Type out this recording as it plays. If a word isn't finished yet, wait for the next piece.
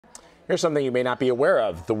Here's something you may not be aware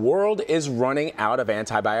of. The world is running out of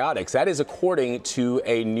antibiotics. That is according to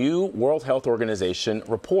a new World Health Organization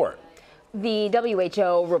report. The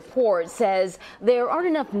WHO report says there aren't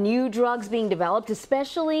enough new drugs being developed,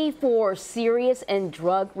 especially for serious and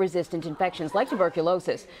drug-resistant infections like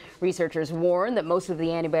tuberculosis. Researchers warn that most of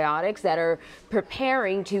the antibiotics that are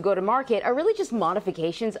preparing to go to market are really just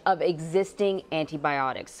modifications of existing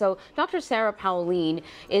antibiotics. So Dr. Sarah Paulin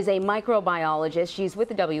is a microbiologist. She's with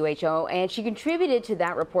the WHO, and she contributed to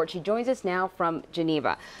that report. She joins us now from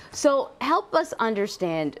Geneva. So help us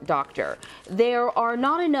understand, doctor, there are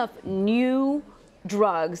not enough new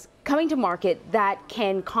drugs coming to market that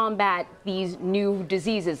can combat these new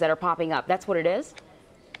diseases that are popping up. That's what it is?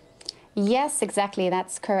 Yes, exactly.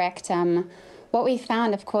 That's correct. What we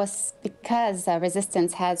found, of course, because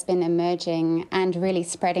resistance has been emerging and really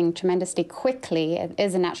spreading tremendously quickly, it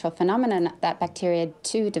is a natural phenomenon that bacteria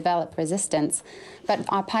do develop resistance. But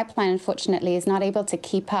our pipeline, unfortunately, is not able to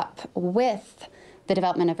keep up with the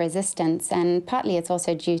development of resistance, and partly it's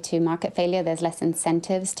also due to market failure. There's less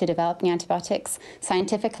incentives to develop new antibiotics.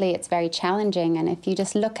 Scientifically, it's very challenging, and if you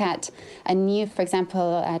just look at a new, for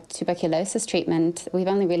example, tuberculosis treatment, we've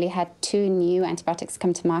only really had 2 new antibiotics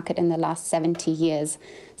come to market in the last 70 years.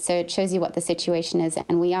 So it shows you what the situation is,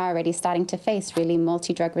 and we are already starting to face really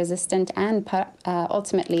multi-drug resistant and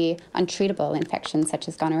ultimately untreatable infections such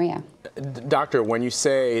as gonorrhea. Doctor, when you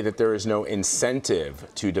say that there is no incentive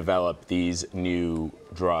to develop these new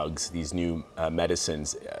drugs, these new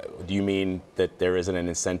medicines, do you mean that there isn't an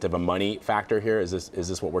incentive, a money factor here? Is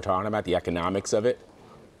this what we're talking about, the economics of it?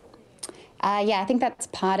 Yeah, I think that's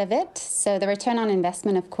part of it. So the return on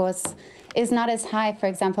investment, of course, is not as high, for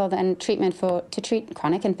example, than treatment to treat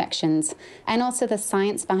chronic infections. And also the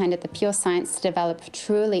science behind it, the pure science to develop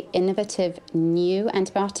truly innovative new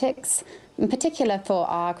antibiotics, in particular for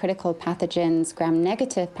our critical pathogens,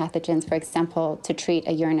 gram-negative pathogens, for example, to treat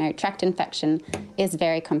a urinary tract infection, is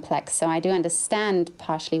very complex. So I do understand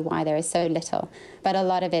partially why there is so little, but a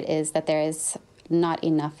lot of it is that there is not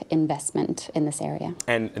enough investment in this area.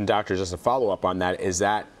 And doctor, just a follow-up on that, is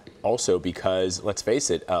that also because, let's face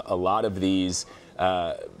it, a lot of these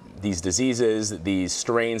diseases, these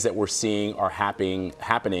strains that we're seeing are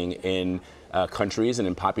happening in countries and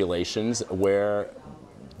in populations where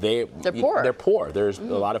they're poor. There's a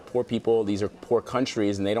lot of poor people. These are poor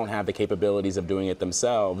countries, and they don't have the capabilities of doing it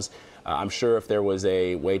themselves. I'm sure if there was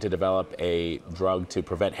a way to develop a drug to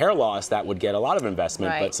prevent hair loss, that would get a lot of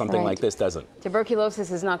investment, but something like this doesn't.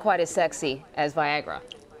 Tuberculosis is not quite as sexy as Viagra.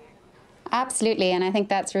 Absolutely, and I think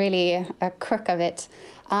that's really a crook of it.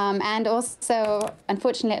 And also,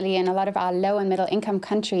 unfortunately, in a lot of our low and middle income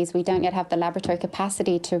countries, we don't yet have the laboratory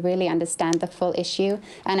capacity to really understand the full issue.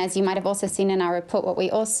 And as you might have also seen in our report, what we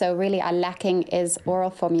also really are lacking is oral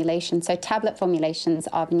formulation, so tablet formulations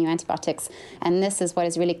of new antibiotics. And this is what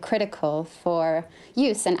is really critical for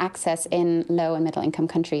use and access in low and middle income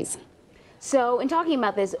countries. So in talking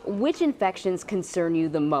about this, which infections concern you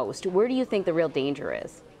the most? Where do you think the real danger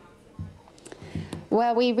is?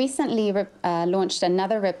 Well, we recently launched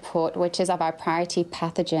another report, which is of our priority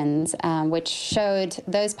pathogens, which showed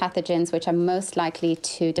those pathogens which are most likely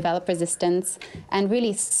to develop resistance and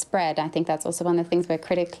really spread. I think that's also one of the things we're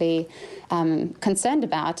critically concerned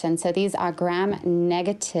about. And so these are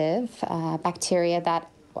gram-negative bacteria that,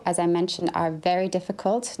 as I mentioned, are very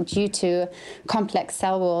difficult due to complex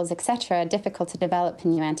cell walls, etc., difficult to develop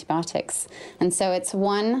new antibiotics. And so it's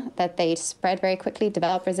one that they spread very quickly,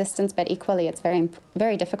 develop resistance, but equally it's very,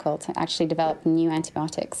 very difficult to actually develop new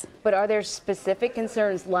antibiotics. But are there specific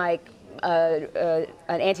concerns like an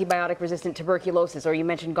antibiotic-resistant tuberculosis, or you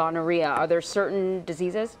mentioned gonorrhea? Are there certain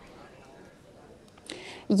diseases?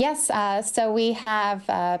 Yes, so we have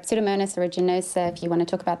Pseudomonas aeruginosa, if you want to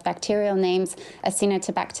talk about bacterial names,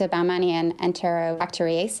 Acinetobacter baumannii, and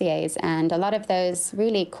Enterobacteriaceae, and a lot of those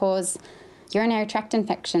really cause urinary tract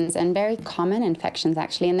infections, and very common infections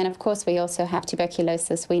actually. And then of course we also have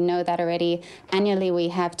tuberculosis. We know that already annually we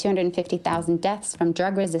have 250,000 deaths from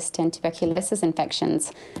drug-resistant tuberculosis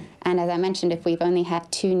infections. And as I mentioned, if we've only had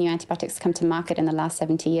 2 new antibiotics come to market in the last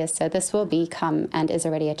 70 years, so this will become and is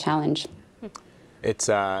already a challenge.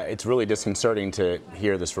 It's really disconcerting to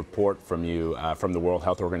hear this report from you, from the World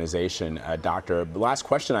Health Organization, Doctor. Last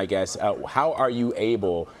question, I guess. How are you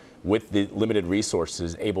able, with the limited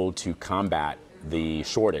resources, able to combat the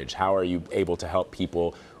shortage? How are you able to help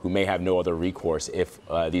people who may have no other recourse if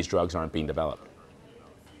these drugs aren't being developed?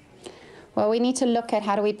 Well, we need to look at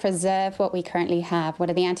how do we preserve what we currently have, what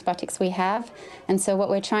are the antibiotics we have, and so what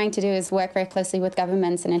we're trying to do is work very closely with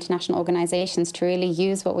governments and international organizations to really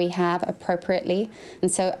use what we have appropriately, and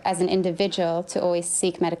so as an individual to always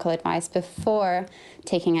seek medical advice before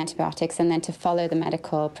taking antibiotics and then to follow the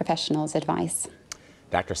medical professional's advice.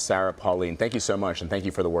 Dr. Sarah Paulin, thank you so much, and thank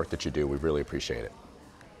you for the work that you do. We really appreciate it.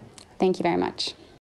 Thank you very much.